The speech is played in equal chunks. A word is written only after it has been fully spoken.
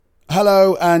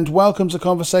Hello and welcome to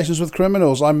Conversations with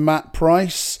Criminals. I'm Matt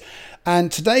Price,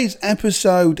 and today's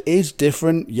episode is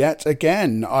different yet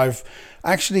again. I've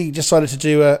actually decided to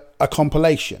do a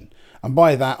compilation, and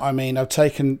by that I mean I've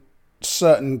taken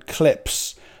certain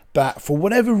clips that for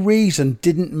whatever reason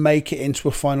didn't make it into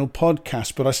a final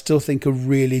podcast, but I still think are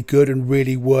really good and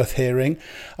really worth hearing.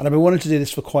 And I've been wanting to do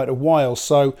this for quite a while.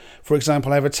 So, for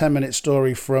example, I have a 10-minute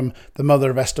story from the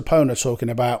mother of Estepona talking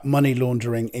about money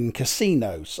laundering in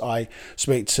casinos. I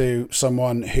speak to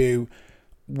someone who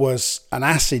was an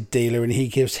acid dealer and he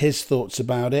gives his thoughts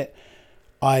about it.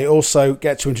 I also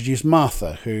get to introduce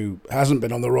Martha, who hasn't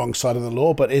been on the wrong side of the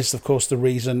law, but is, of course, the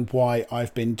reason why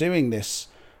I've been doing this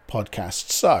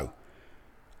podcast. So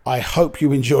I hope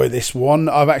you enjoy this one.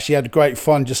 I've actually had great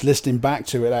fun just listening back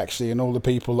to it, actually, and all the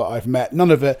people that I've met.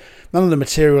 None of the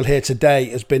material here today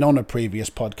has been on a previous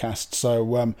podcast,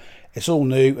 so it's all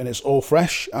new and it's all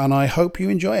fresh, and I hope you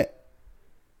enjoy it.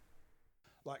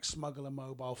 Like smuggle a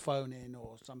mobile phone in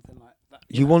or something like that.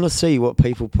 You want to see what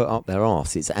people put up their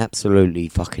arse? It's absolutely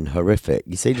fucking horrific.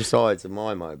 You see the sides of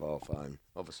my mobile phone,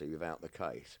 obviously without the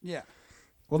case. Yeah.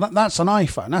 Well, that's an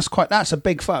iPhone. That's a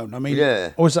big phone. I mean,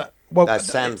 yeah. Or is that? Well, that's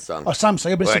Samsung. Oh, Samsung.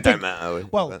 Yeah, but well, it don't matter.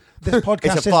 Well, this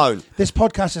podcast it's a phone. This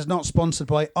podcast is not sponsored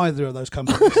by either of those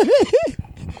companies.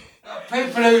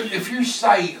 People who, if you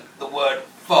say the word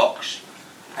fox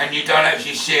and you don't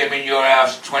actually see them in your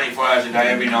house 24 hours a day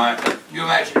every night, you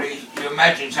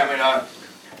imagine something like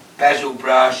Basil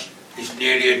Brush. It's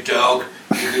nearly a dog.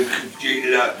 You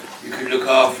could look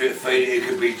after it, feed it. It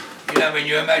could be. You know, when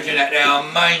you imagine that they are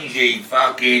mangy,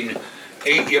 fucking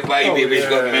eat your baby if it's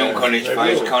got milk on its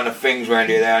face kind of things around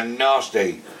here. They are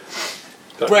nasty.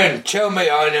 Brent, tell me,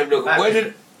 I never look. Where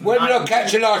did I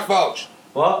catch the last fox?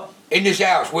 What? In this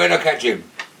house. Where did I catch him?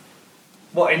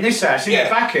 What, in this house? In the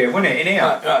back here, wasn't it? In here?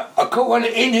 Right. I caught one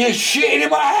in here shitting in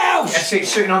my house. Yes, it's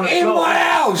sitting on the floor. In my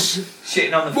house.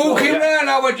 Sitting on the floor. Walking around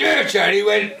over church, and he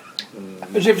went,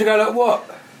 as if to go like, what?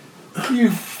 You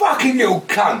fucking little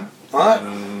cunt,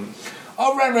 right?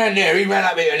 I ran round there, he ran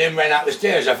up here and then ran up the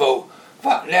stairs. I thought,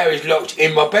 fuck, now he's locked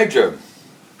in my bedroom.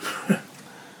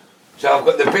 So I've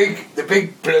got the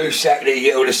big blue sack that you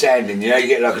get all the sand in, you know, you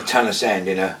get like a ton of sand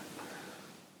in a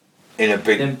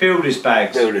big... Then builder's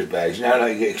bags. Builder's bags, you know,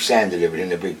 like you get sand delivered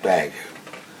in a big bag.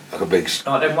 Like a big...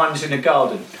 Like them ones in the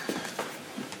garden.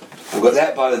 I've got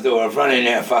that by the door, I've run in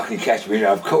there to fucking catch me,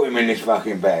 I've caught him in this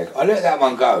fucking bag. I let that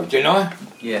one go, didn't I?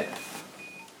 Yeah.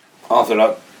 After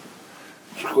like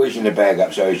squeezing the bag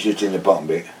up so it's just in the bottom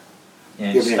bit.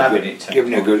 Yeah, stabbing it.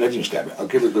 Giving it a good, I didn't stab it, I'll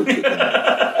give it a good kick in it.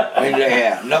 I didn't let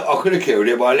it out. No, I could have killed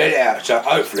it, but I let it out, so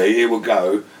hopefully it will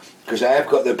go, because I have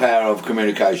got the power of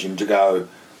communication to go,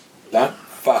 don't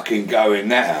fucking go in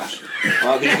that house.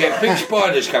 Right, because you get big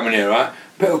spiders coming here, right?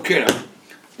 People kill them.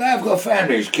 They have got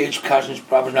families, kids, cousins,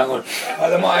 brothers, uncles.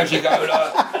 They might actually go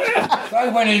like, they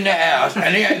went in that house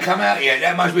and he ain't come out yet,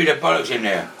 that must be the bollocks in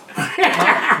there.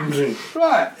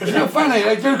 Right, it's not funny,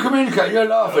 they do communicate, you're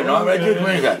laughing, right? But they do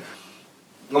communicate.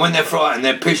 And when they're frightened,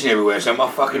 they're pissing everywhere, so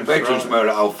my fucking bedroom smelled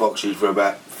like old foxes for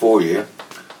about 4 years.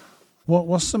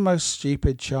 What's the most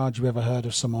stupid charge you ever heard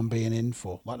of someone being in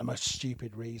for? Like the most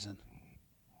stupid reason?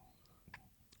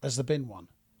 Has there been one?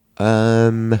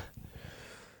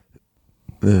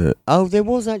 There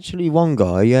was actually one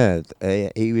guy, yeah.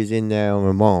 He was in there on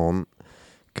remand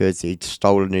because he'd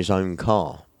stolen his own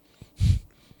car.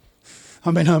 I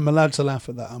mean, I'm allowed to laugh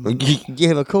at that.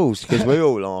 Yeah, of course, because we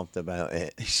all laughed about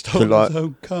it. He stole his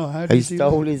own car. How did he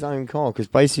stole his own car because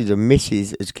basically the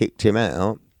missus has kicked him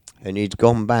out and he'd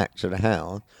gone back to the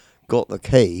house, got the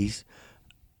keys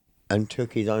and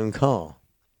took his own car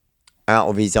out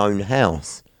of his own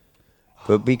house.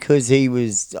 But because he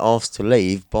was asked to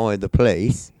leave by the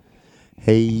police,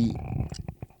 he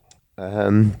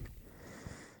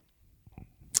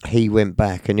went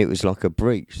back and it was like a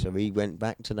breach. So he went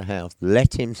back to the house,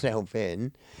 let himself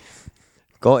in,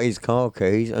 got his car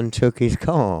keys and took his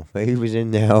car. But he was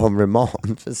in there on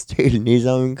remand for stealing his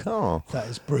own car. That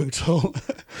is brutal.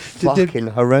 Fucking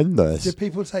horrendous. Did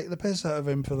people take the piss out of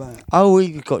him for that? Oh, he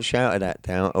got shouted at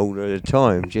down all the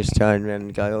time. Just turn around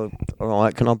and go, all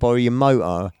right, can I borrow your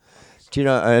motor? Do you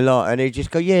know, and he'd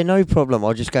just go, yeah, no problem.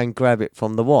 I'll just go and grab it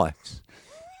from the wife's.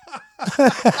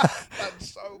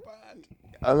 That's so bad.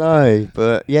 I know,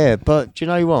 but yeah, but do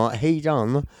you know what?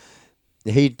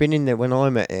 He'd been in there when I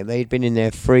met him, he'd been in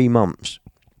there 3 months.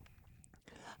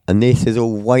 And this is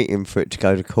all waiting for it to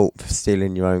go to court for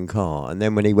stealing your own car. And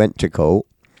then when he went to court,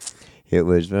 it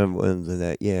was,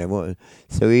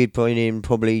 so he'd been in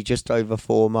probably just over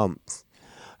 4 months.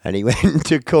 And he went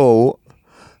to court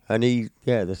And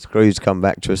the screws come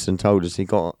back to us and told us he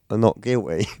got not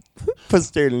guilty for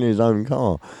stealing his own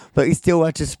car. But he still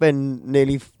had to spend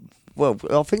nearly, I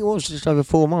think it was just over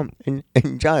 4 months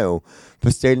in jail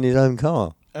for stealing his own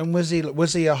car. And was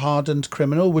he a hardened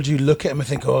criminal? Would you look at him and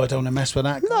think, oh, I don't want to mess with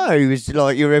that guy? No, he was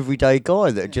like your everyday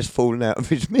guy that had just fallen out of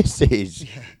his missus.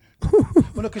 Yeah.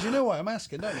 Well, because you know why I'm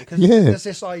asking, don't you? Because there's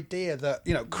this idea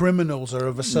that, criminals are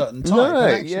of a certain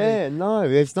type.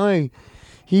 There's no...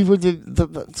 He would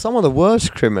some of the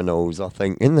worst criminals, I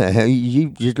think, in there.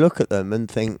 You'd look at them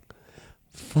and think,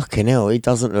 fucking hell, he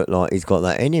doesn't look like he's got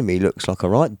that in him. He looks like a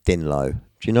right dinlo. Do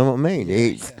you know what I mean?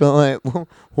 It's like,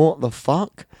 what the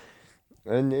fuck?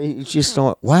 And it's just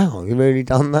like, wow, you really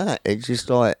done that. It's just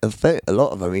like, a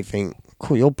lot of them, you think,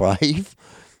 cool, you're brave.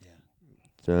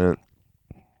 So,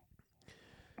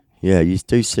 you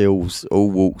do see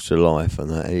all walks of life, and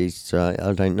that is,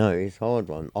 I don't know, it's a hard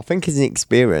one. I think it's an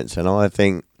experience, and I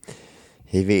think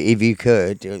if you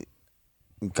could,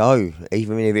 go,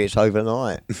 even if it's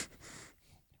overnight.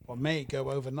 Or may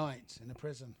go overnight in a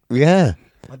prison. Yeah.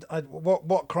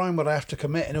 What crime would I have to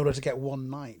commit in order to get one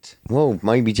night? Well,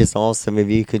 maybe just ask them if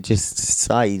you could just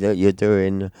say that you're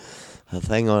doing a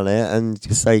thing on it, and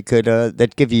just say,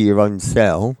 they'd give you your own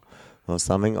cell or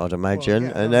something, I'd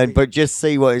imagine, but just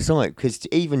see what it's like, because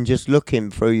even just looking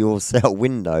through your cell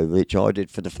window, which I did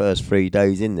for the first 3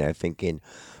 days in there, thinking,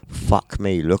 fuck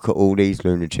me, look at all these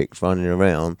lunatics running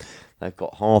around. They've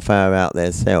got half hour out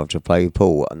their cell to play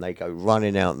pool, and they go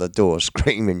running out the door,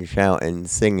 screaming, shouting,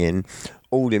 singing.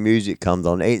 All the music comes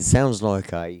on. It sounds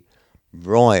like a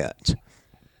riot.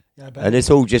 Yeah, and it's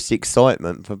all just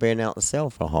excitement for being out the cell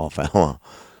for half hour.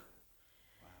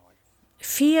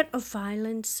 Fear of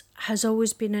violence has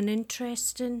always been an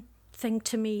interesting thing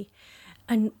to me,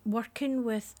 and working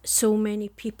with so many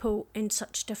people in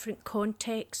such different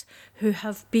contexts who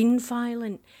have been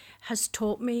violent has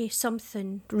taught me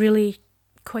something really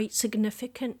quite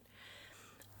significant.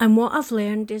 And what I've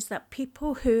learned is that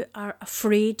people who are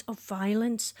afraid of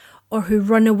violence or who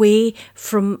run away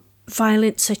from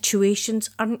violent situations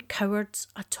aren't cowards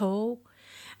at all.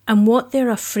 And what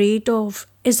they're afraid of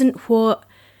isn't what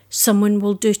someone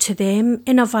will do to them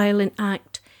in a violent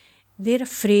act. They're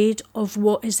afraid of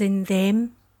what is in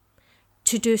them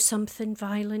to do something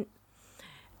violent.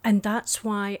 And that's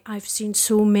why I've seen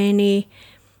so many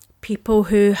people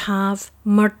who have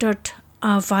murdered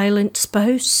a violent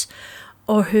spouse,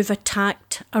 or who've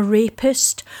attacked a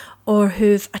rapist, or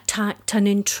who've attacked an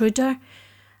intruder.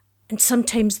 And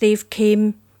sometimes they've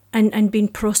came and been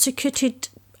prosecuted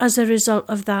as a result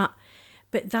of that.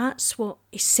 But that's what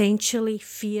essentially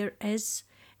fear is.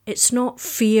 It's not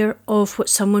fear of what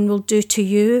someone will do to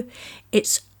you.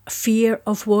 It's fear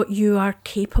of what you are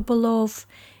capable of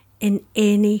in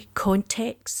any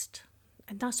context.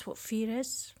 And that's what fear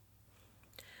is.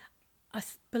 I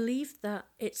believe that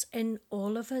it's in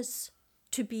all of us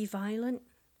to be violent.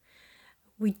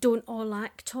 We don't all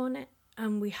act on it,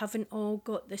 and we haven't all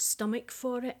got the stomach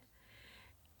for it.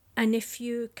 And if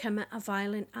you commit a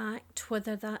violent act,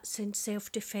 whether that's in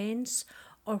self-defence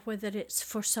or whether it's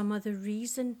for some other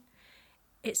reason,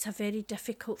 it's a very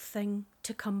difficult thing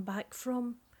to come back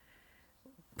from.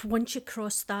 Once you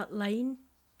cross that line,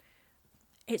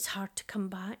 it's hard to come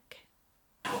back.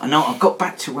 I know, I got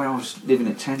back to where I was living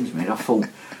at Thamesmead. I thought,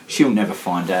 she'll never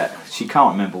find out. She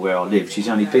can't remember where I lived. She's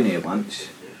only been here once.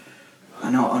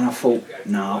 And I thought,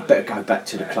 no, I better go back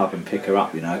to the club and pick her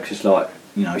up, because,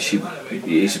 she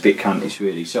is a bit cuntish,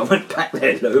 really. So I went back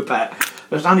there,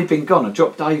 I'd only been gone. I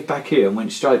dropped Dave back here and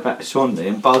went straight back to Swansea.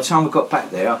 And by the time I got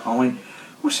back there, I went,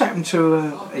 what's happened to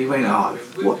her? He went, oh,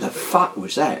 what the fuck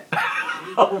was that?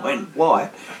 I went,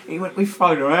 why? He went, we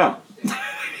thrown her out.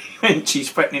 And she's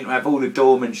threatening to have all the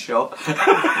doormen shot.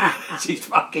 She's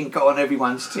fucking got on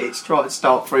everyone's tits, trying to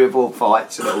start 3 or 4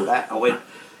 fights and all that. I went,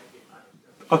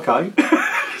 okay.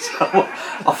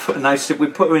 And they said, we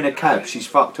put her in a cab, she's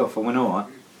fucked off. I went, alright.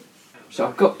 So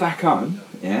I got back home,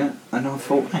 and I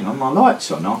thought, hang on, my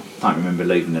light's on. I don't remember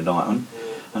leaving the light on.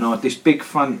 And I had this big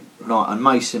front, a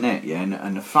masonette,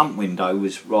 and the front window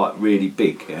was, really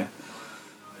big,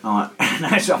 And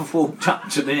as I walked up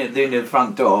to the end of the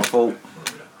front door, I thought,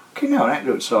 that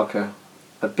looks like a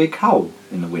big hole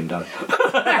in the window.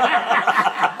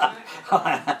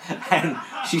 And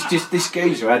she's just, this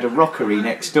geezer had a rockery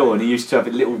next door, and he used to have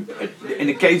a little, and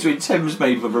a geezer in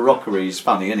Thamesmead with a rockery is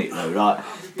funny, isn't it, though, right?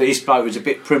 But this bloke was a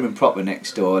bit prim and proper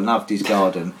next door and loved his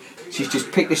garden. She's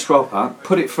just picked this rock up,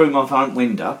 put it through my front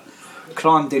window,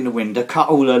 climbed in the window, cut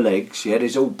all her legs,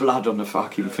 there's all blood on the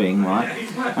fucking thing, right?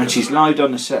 And she's laid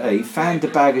on the settee, found the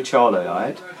bag of Charlie I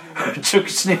had, took a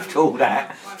sniff at all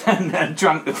that, and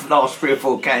drunk the last 3 or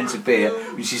 4 cans of beer,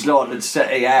 which is like to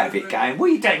set you out of it, going, "What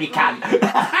are you doing, you cunt?"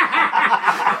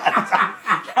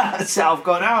 So I've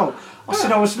gone, "Oh," I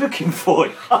said, "I was looking for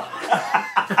you."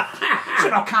 I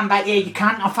said, "I'll come back here, you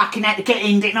cunt. I fucking had to get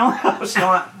in, didn't I?" I was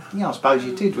like, "Yeah, I suppose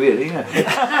you did, really, yeah."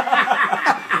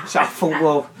 So I thought,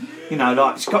 well, you know,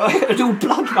 like, it's got all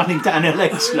blood running down her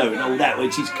legs, Lou, and all that,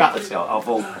 when she's cut herself. I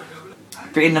thought,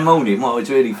 but in the morning, what was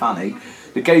really funny,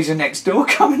 the geezer next door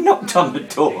come and knocked on the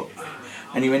door,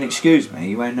 and he went, "Excuse me,"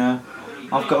 he went,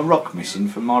 "I've got a rock missing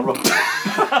from my rock."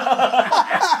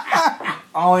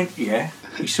 I went, "Yeah."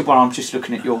 He said, "Well, I'm just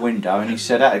looking at your window," and he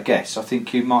said, "At a guess, I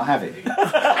think you might have it."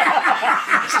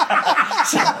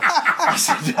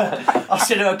 I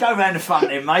said, "Go round the front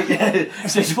then, mate."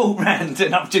 So just walk round,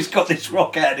 and I've just got this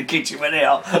rock out of the kitchen went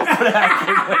out.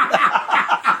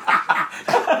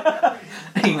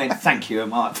 He went, "Thank you,"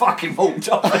 and I fucking walked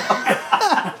off.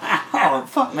 I went,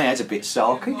 "Fuck me, that's a bit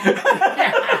sarky."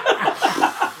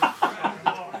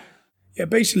 Yeah,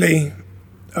 basically,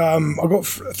 I got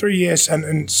a 3-year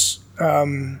sentence,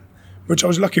 which I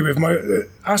was lucky with.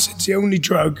 Acid's the only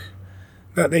drug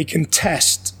that they can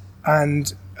test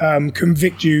and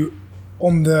convict you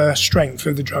on the strength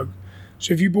of the drug.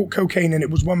 So if you bought cocaine and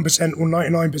it was 1% or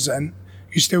 99%,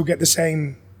 you still get the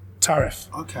same tariff.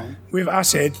 Okay. With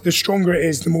acid, the stronger it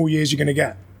is, the more years you're going to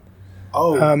get.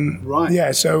 Oh, right.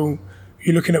 Yeah, so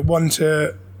you're looking at 1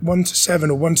 to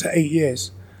 7 or 1 to 8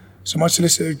 years. So my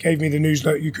solicitor gave me the news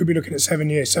that you could be looking at 7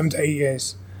 to 8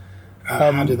 years.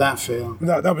 How did that feel?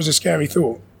 That was a scary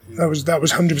thought. That was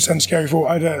 100% scary thought.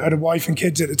 I had a wife and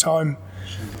kids at the time.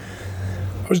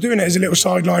 I was doing it as a little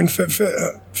sideline for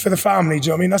the family. Do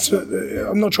you know what I mean?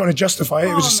 I'm not trying to justify it.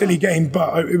 It was a silly game,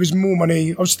 but it was more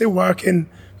money. I was still working,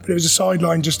 but it was a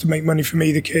sideline just to make money for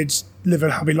me, the kids, live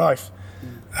a happy life.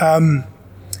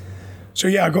 So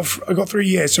yeah, I got 3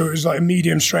 years. So it was like a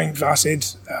medium strength acid.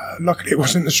 Luckily, it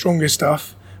wasn't the strongest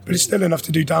stuff, but it's still enough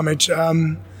to do damage.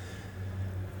 And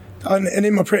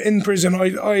in prison,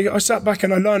 I sat back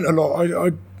and I learned a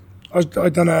lot.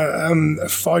 I'd done a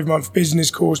 5-month business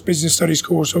studies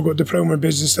course. So I got a diploma in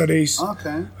business studies.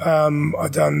 Okay.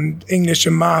 I'd done English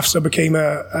and maths. I became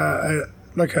a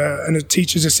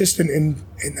teacher's assistant in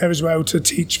there as well to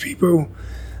teach people.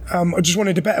 I just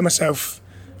wanted to better myself.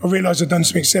 I realised I'd done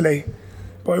something silly,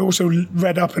 but I also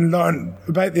read up and learned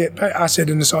about acid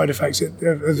and the side effects of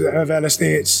LSD.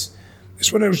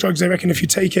 It's one of those drugs. I reckon if you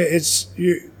take it,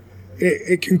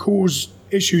 it can cause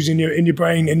issues in your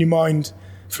brain, in your mind,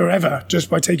 forever just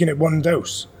by taking it 1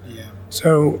 dose. Yeah.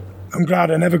 So I'm glad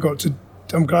it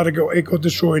got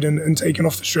destroyed and taken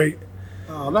off the street.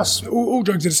 Oh, that's all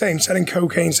drugs are the same. Selling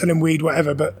cocaine, selling weed,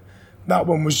 whatever. But that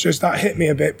one was just that hit me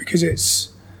a bit because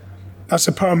that's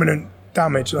a permanent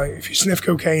damage. Like if you sniff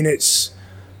cocaine, it's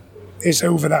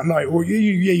over that night. Or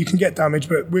you can get damage,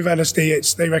 but with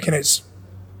LSD, they reckon it's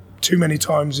too many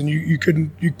times, and you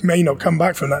may not come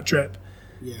back from that trip,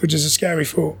 which is a scary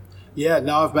thought. Yeah,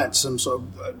 no, I've met some sort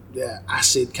of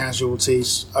acid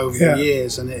casualties over the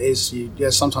years, and it is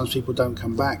sometimes people don't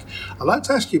come back. I'd like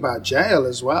to ask you about jail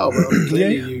as well, but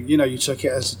clearly you took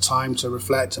it as a time to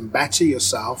reflect and better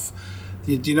yourself.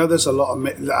 Do you know there's a lot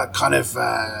of kind of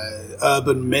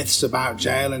urban myths about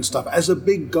jail and stuff? As a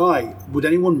big guy, would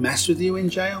anyone mess with you in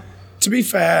jail? To be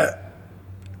fair,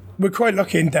 we're quite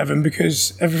lucky in Devon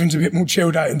because everything's a bit more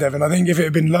chilled out in Devon. I think if it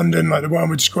had been London, like the one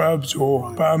with Scrubs,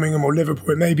 or Birmingham or Liverpool,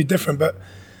 it may be different. But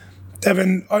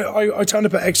Devon, I turned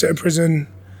up at Exeter Prison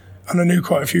and I knew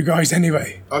quite a few guys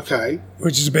anyway. Okay.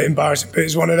 Which is a bit embarrassing, but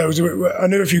it's one of those. I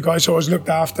knew a few guys, so I was looked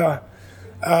after.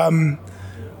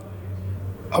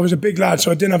 I was a big lad, so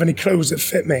I didn't have any clothes that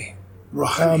fit me.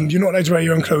 Right. You're not allowed to wear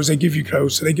your own clothes, they give you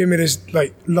clothes. So they give me this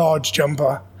like large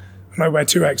jumper, and I wear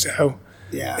 2XL.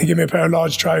 Yeah. They give me a pair of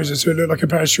large trousers, so it looked like a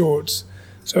pair of shorts.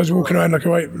 So I was walking around like a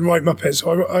right muppet.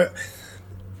 So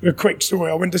a quick story,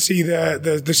 I went to see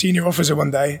the senior officer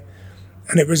one day,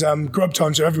 and it was grub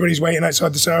time, so everybody's waiting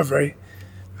outside the servery.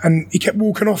 And he kept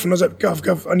walking off, and I was like,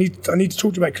 Gov, I need to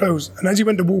talk to you about clothes. And as he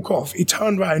went to walk off, he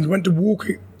turned around, went to walk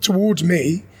towards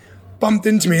me, bumped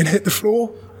into me and hit the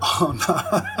floor. Oh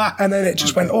no. And then it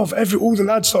just went off. All the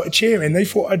lads started cheering. They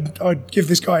thought I'd give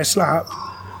this guy a slap.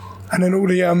 And then all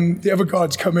the other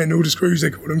guards come in, all the screws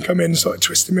they call them, come in and started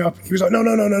twisting me up. And he was like,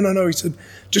 no. He said,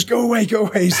 just go away.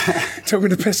 He told me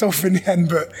to piss off in the end.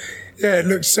 But yeah, it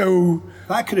looked so...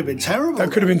 That could have been terrible.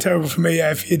 That could have been terrible for me,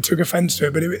 if he took offence to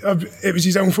it. But it was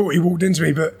his own fault. He walked into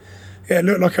me, but yeah, it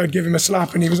looked like I'd give him a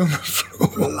slap and he was on the floor.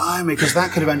 Blimey, because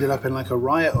that could have ended up in like a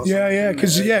riot or something. Yeah,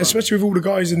 because especially with all the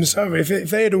guys in the survey, if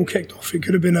they had all kicked off, it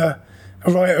could have been a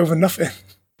riot over nothing.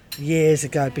 Years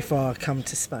ago, before I come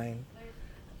to Spain,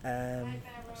 I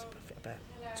was about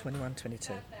 21,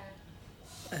 22.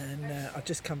 And I'd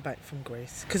just come back from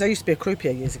Greece. Because I used to be a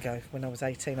croupier years ago when I was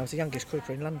 18. I was the youngest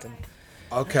croupier in London.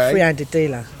 Okay. Free-handed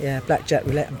dealer, yeah, blackjack,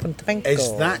 roulette and punta banco.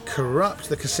 Is that corrupt,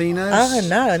 the casinos? Oh,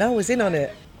 no, and I was in on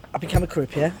it. I became a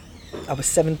croupier. I was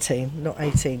 17, not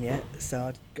 18 yet,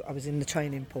 so I was in the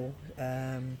training pool.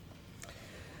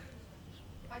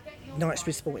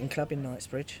 Knightsbridge Sporting Club in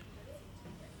Knightsbridge.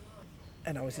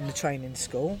 And I was in the training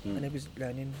school, and I was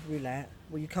learning roulette.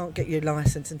 Well, you can't get your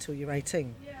licence until you're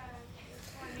 18.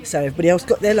 So everybody else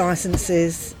got their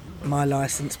licences. My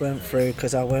licence weren't through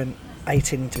because I weren't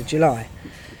 18 until July.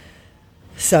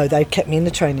 So they kept me in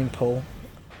the training pool.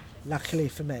 Luckily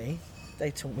for me,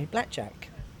 they taught me blackjack.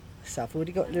 So I've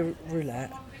already got the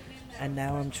roulette, and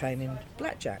now I'm training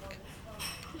blackjack.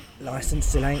 Licence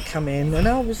still ain't come in, and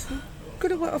I was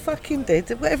good at what I fucking did.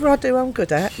 Whatever I do, I'm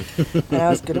good at. And I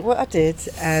was good at what I did,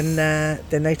 and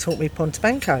then they taught me punta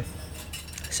banco.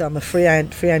 So I'm a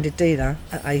free-handed dealer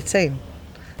at 18.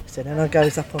 So then I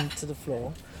goes up onto the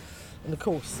floor, and of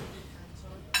course,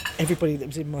 everybody that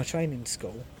was in my training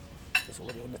school was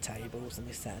already on the tables and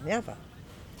this, that, and the other.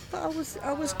 But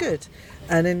I was good,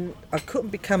 and then I couldn't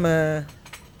become an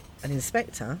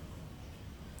inspector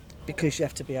because you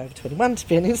have to be over 21 to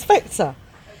be an inspector.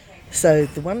 So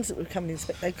the ones that were coming to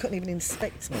inspect, they couldn't even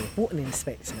inspect me, wouldn't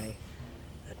inspect me,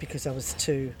 because I was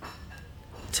too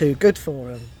good for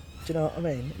them. Do you know what I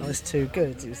mean? I was too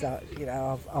good. It was like, you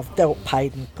know, I've dealt,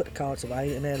 paid, and put the cards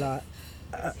away, and they're like,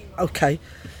 okay,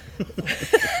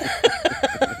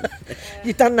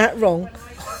 you've done that wrong.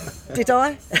 Did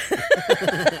I?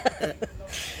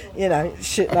 You know,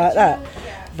 shit like that.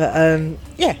 But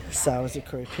yeah, so I was a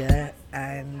croupier,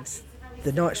 and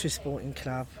the Knightsbridge Sporting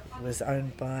Club was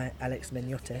owned by Alex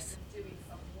Meniotis,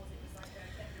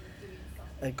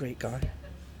 a Greek guy.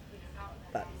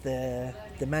 But the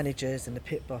managers and the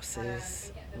pit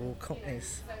bosses were all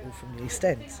Cockneys, all from the East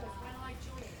End.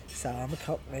 So I'm a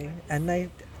Cockney, and they,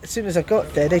 as soon as I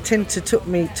got there, they tend to took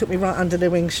me right under their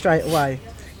wing straight away,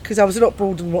 because I was a lot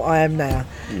broader than what I am now.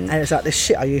 And it was like the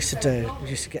shit I used to do,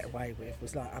 used to get away with,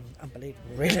 was like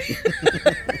unbelievable, really.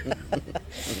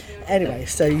 Anyway,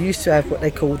 so you used to have what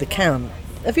they call the count.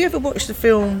 Have you ever watched the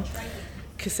film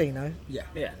Casino? Yeah.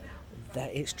 Yeah.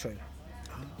 That is true.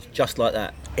 Just like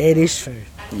that. It is true.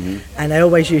 And they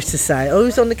always used to say, oh,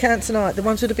 who's on the count tonight? The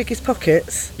ones with the biggest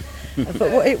pockets.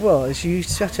 But what it was, you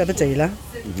used to have a dealer.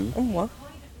 And what?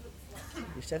 You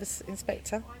used to have an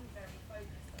inspector.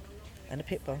 And a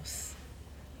pit boss.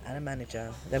 And a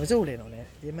manager. They was all in on it.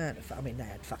 The amount of, I mean, they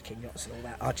had fucking yachts and all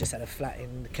that. I just had a flat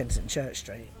in Kensington Church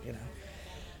Street, you know.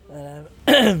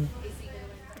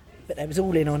 But they was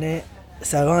all in on it.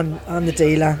 So I'm the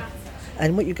dealer.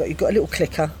 And what you've got a little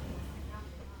clicker.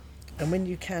 And when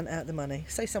you count out the money,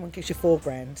 say someone gives you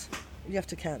 $4,000, you have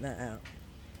to count that out,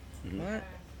 right?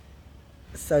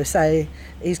 So say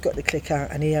he's got the clicker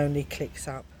and he only clicks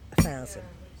up 1,000,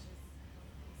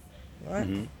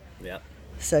 right? Yeah.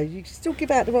 So you still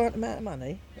give out the right amount of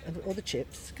money, or the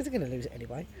chips, because they're going to lose it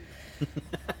anyway.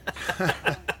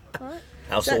 Right?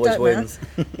 House That always don't wins.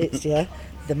 matter. It's, yeah,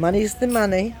 the money's the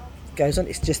money, goes on,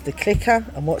 it's just the clicker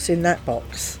and what's in that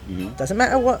box. Doesn't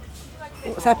matter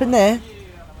what's happened there.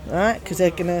 Right, because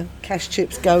they're gonna cash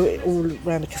chips go all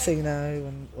around the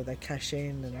casino, or they cash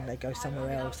in and they go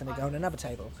somewhere else and they go on another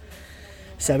table.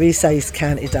 So he says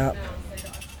counted up,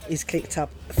 he's clicked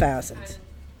up 1,000.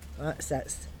 Right, so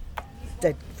that's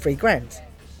dead $3,000.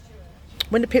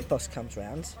 When the pit boss comes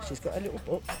round, she's got a little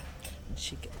book, and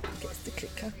she gets the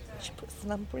clicker, and she puts the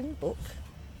number in the book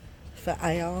for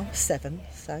AR7,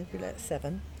 so roulette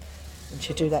 7, and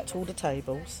she do that to all the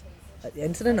tables. At the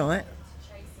end of the night,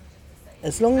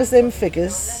 as long as them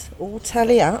figures all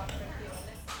tally up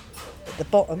at the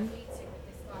bottom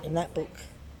in that book,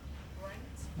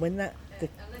 when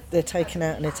they're taken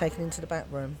out and they're taken into the back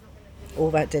room,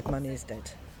 all that dead money is dead.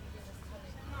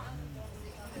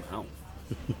 Wow.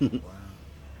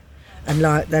 And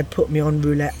like they'd put me on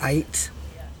roulette 8,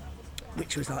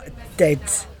 which was like a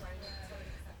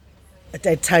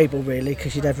dead table really,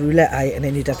 because you'd have roulette 8 and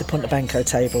then you'd have the punta banco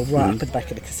table right up at the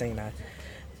back of the casino.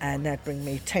 And they'd bring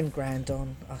me 10 grand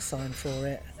on, I signed for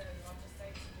it.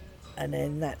 And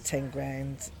then that 10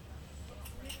 grand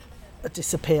would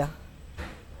disappear.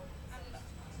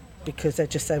 Because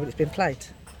they'd just say, well, it's been played.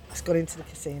 It's gone into the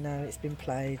casino, it's been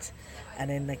played.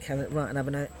 And then they come write another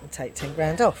note and take 10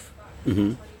 grand off.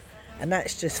 And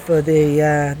that's just for the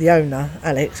owner,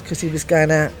 Alex, because he was going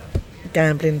out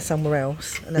gambling somewhere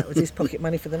else. And that was his pocket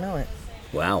money for the night.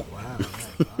 Wow.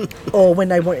 Or when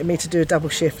they wanted me to do a double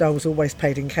shift, I was always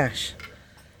paid in cash.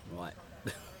 Right.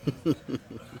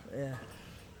 Yeah.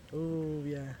 Oh,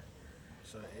 yeah.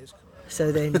 So it is correct.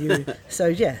 So then you,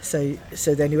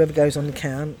 so then whoever goes on the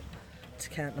count to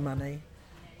count the money,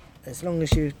 as long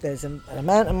as there's an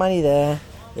amount of money there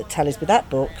that tallies with that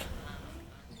book,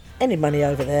 any money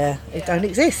over there, it don't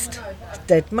exist. It's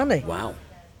dead money. Wow.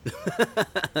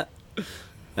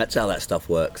 That's how that stuff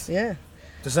works. Yeah.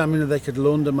 Does that mean that they could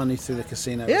launder money through the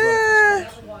casino?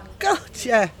 Yeah. God,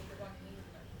 yeah.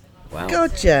 Wow.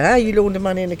 God, yeah. How you launder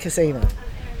money in a casino?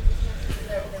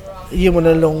 You want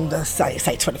to launder, say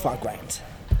 25 grand.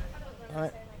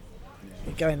 Right?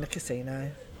 You go in the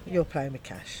casino, you're playing with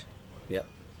cash. Yep.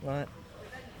 Right?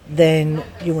 Then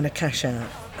you want to cash out.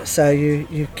 So you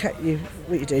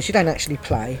what you do is you don't actually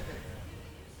play.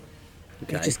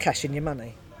 Okay. You just cash in your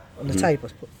money on the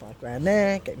tables. Put 5 grand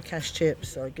there. Get me cash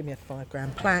chips. Or give me a 5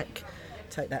 grand plaque.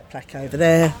 Take that plaque over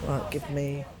there. Right, give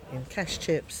me in cash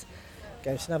chips.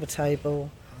 Go to another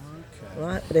table. Okay.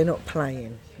 Right, but they're not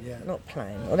playing. Yeah. They're not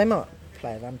playing. Or they might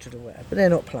play 100 or whatever, but they're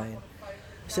not playing.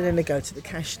 So then they go to the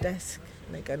cash desk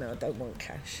and they go, no, I don't want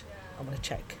cash. I want a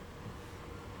cheque.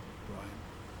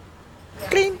 Right.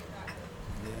 Clean.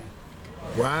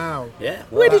 Wow. Yeah.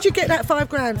 Where did you get that 5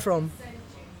 grand from?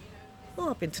 Oh,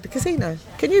 I've been to the casino.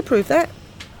 Can you prove that?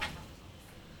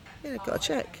 Yeah, got a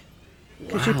cheque.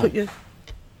 Because you put your...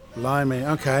 Blimey,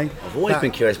 okay. I've always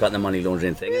been curious about the money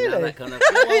laundering thing. And now Really? that kind of,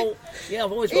 well, yeah,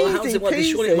 I've always thought, how does it work?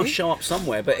 Easy Surely it peasy. must show up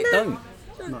somewhere, but it don't.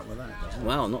 Not with that.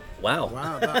 Wow, wow.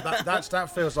 Wow,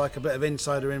 that feels like a bit of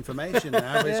insider information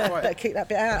now. But it's Yeah, quite, better keep that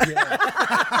bit out.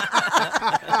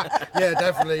 yeah,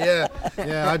 definitely,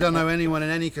 yeah. I don't know anyone in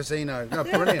any casino. Oh,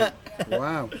 brilliant.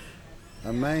 Wow,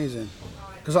 amazing.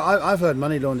 Because I've heard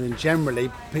money laundering generally.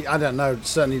 I don't know.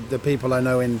 Certainly, the people I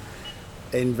know in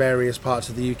various parts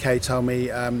of the UK tell me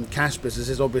cash business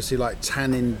is obviously like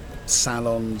tanning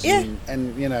salons Yeah.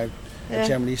 and you know. Yeah. I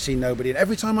generally see nobody. And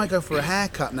every time I go for a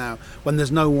haircut now, when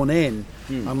there's no one in,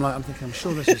 I'm thinking, I'm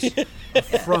sure this is a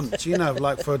front, you know,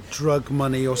 like for drug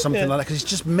money or something like that, because it's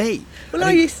just me. Well,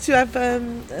 I used to have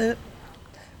a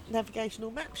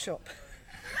navigational map shop.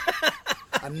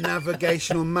 A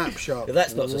navigational map shop. Well,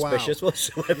 that's not Wow. suspicious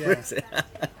whatsoever, Yeah. is it?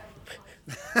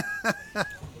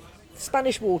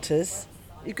 Spanish Waters.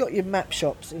 You've got your map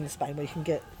shops in Spain where you can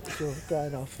get, if you're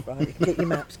going off, right, you can get your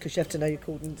maps because you have to know your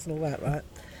coordinates and all that, right?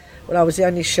 Well, I was the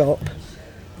only shop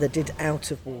that did out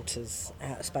of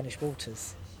Spanish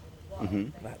Waters,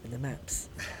 right, with the maps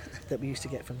that we used to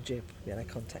get from Jib. We had a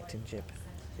contact in Jib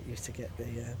that used to get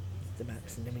the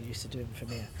maps, and then we used to do them from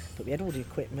here. But we had all the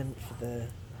equipment for the,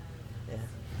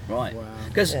 Right. Wow.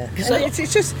 Because And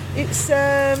it's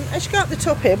as you go up the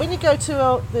top here, when you go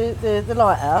to the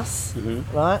lighthouse,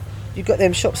 right, you've got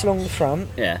them shops along the front.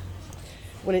 yeah.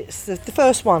 Well, it's the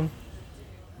first one.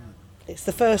 It's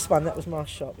the first one. That was my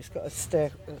shop. It's got a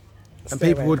stair. And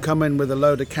people would come in with a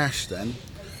load of cash then,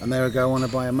 and they would go, I want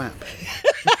to buy a map.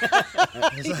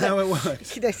 Is that how it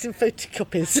works? There's some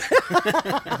photocopies.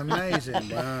 Amazing,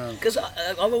 wow. Because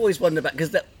I've always wondered about,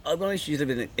 because when I used to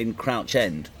live in Crouch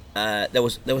End, there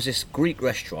was this Greek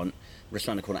restaurant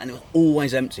around the corner, and it was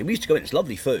always empty. We used to go in, it's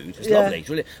lovely food, it's Yeah. lovely, it's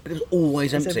really, but it was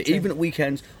always It's empty. empty. Even at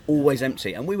weekends, always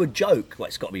empty. And we would joke, well,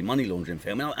 it's got to be money laundering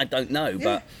film. I don't know,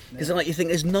 but because like you think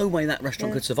there's no way that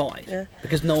restaurant could survive Yeah.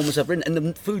 because no one was ever in, and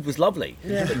the food was lovely,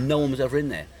 Yeah. but no one was ever in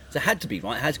there. So it had to be,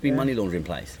 right? It had to be money laundering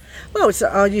place. Well,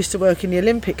 I used to work in the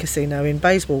Olympic Casino in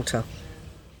Bayswater.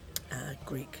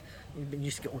 Greek. We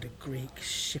used to get all the Greek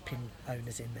shipping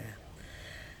owners in there.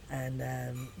 And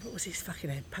what was his fucking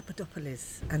name?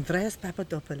 Papadopoulos. Andreas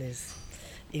Papadopoulos.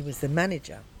 He was the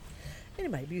manager.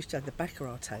 Anyway, we used to have the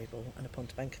Baccarat table and a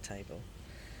Ponte Banca table.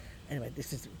 Anyway,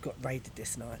 got raided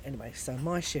this night. Anyway, so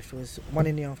my shift was 1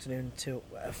 in the afternoon till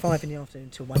 5 in the afternoon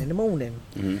till 1 in the morning.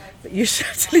 But you used to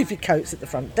have to leave your coats at the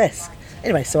front desk.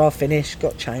 Anyway, so I finished,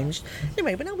 got changed.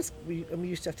 Anyway, we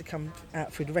used to have to come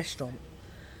out through the restaurant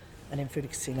and then through the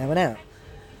casino and out.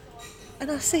 And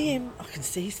I see him, I can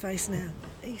see his face now.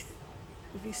 He's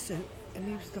with his suit and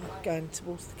he was like going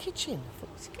towards the kitchen. I thought,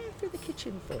 what's he going through the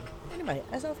kitchen for? Anyway,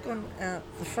 as I've gone out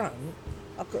the front,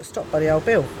 I've got stopped by the old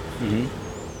Bill. Who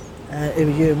are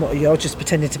you and what are you? I was just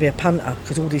pretending to be a punter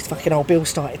because all these fucking old bills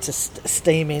started to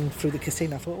steam in through the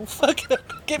casino. I thought, oh fuck it,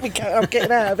 get me, I'm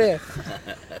getting out of here.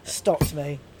 Stopped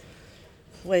me.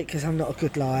 Wait, because I'm not a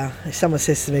good liar. If someone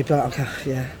says to me, but okay,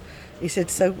 yeah. He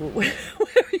said, so where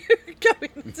are you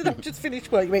going? I said, I've just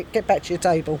finished work. He went, get back to your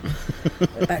table.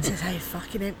 Went back to his house,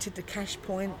 fucking emptied the cash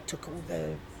point, took all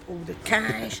the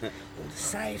cash, all the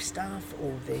safe stuff,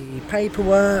 all the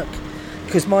paperwork,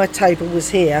 because my table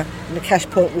was here and the cash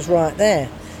point was right there.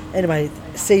 Anyway,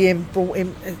 see him, brought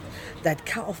him, they'd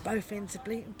cut off both ends of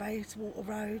Bleaton Bayswater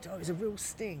Road. Oh, it was a real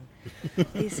sting.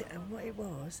 And what it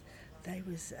was, they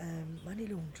was money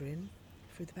laundering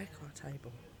through the back of our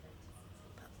table.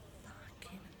 But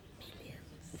fucking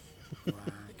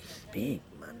millions. Big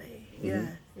money. Yeah,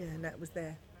 and that was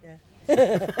there. Yeah.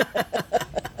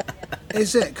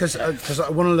 Is it? Because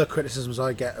one of the criticisms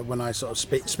I get when I sort of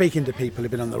speaking to people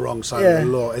who've been on the wrong side of the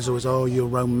law is always, oh, you're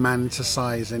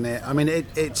romanticising it. I mean,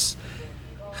 it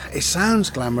sounds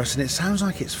glamorous and it sounds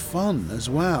like it's fun as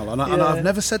well. And I've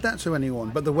never said that to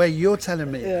anyone, but the way you're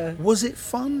telling me, was it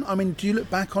fun? I mean, do you look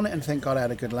back on it and think, God, I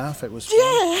had a good laugh, it was fun?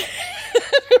 Yeah.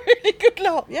 Really good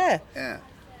laugh, yeah. Yeah.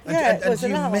 And do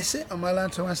you miss it? Am I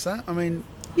allowed to ask that? I mean...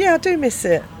 Yeah, I do miss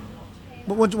it.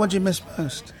 But what do you miss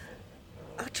most?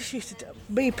 I just used to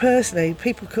me personally,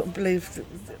 people couldn't believe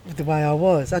the way I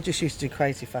was. I just used to do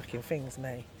crazy fucking things,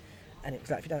 me. And it was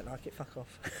like, if you don't like it, fuck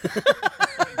off.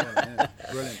 Yeah,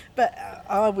 brilliant. But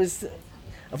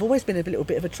I've always been a little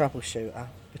bit of a troubleshooter,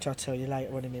 which I'll tell you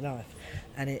later on in my life.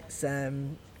 And it's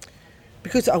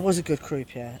because I was a good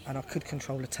croupier and I could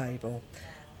control a table.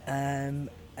 And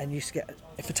used to get,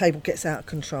 if a table gets out of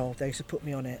control, they used to put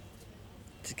me on it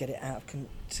to get it out of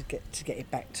to get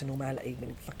it back to normality. When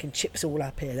it fucking chips all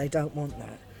up here, they don't want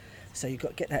that. So you've got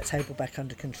to get that table back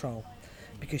under control,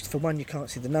 because for one, you can't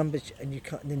see the numbers, and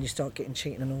then you start getting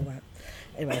cheating and all that.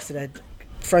 Anyway, so they'd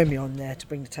throw me on there to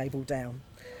bring the table down,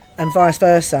 and vice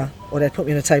versa, or they'd put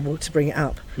me on a table to bring it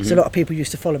up. Mm-hmm. So a lot of people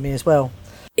used to follow me as well.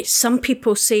 Some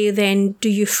people say then, do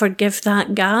you forgive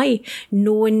that guy,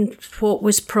 knowing what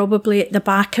was probably at the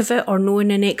back of it or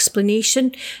knowing an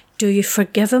explanation? Do you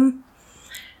forgive him?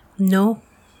 No,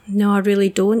 I really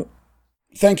don't.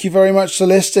 Thank you very much for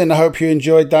listening. I hope you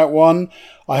enjoyed that one.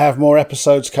 I have more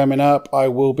episodes coming up. I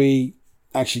will be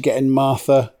actually getting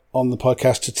Martha on the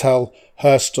podcast to tell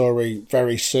her story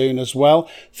very soon as well.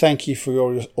 Thank you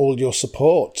for all your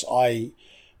support. I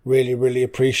really, really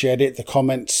appreciate it. The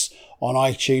comments on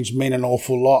iTunes mean an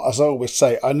awful lot. As I always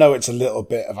say, I know it's a little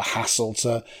bit of a hassle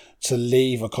to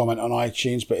leave a comment on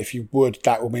iTunes, but if you would,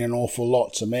 that would mean an awful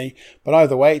lot to me. But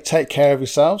either way, take care of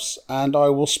yourselves, and I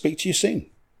will speak to you soon.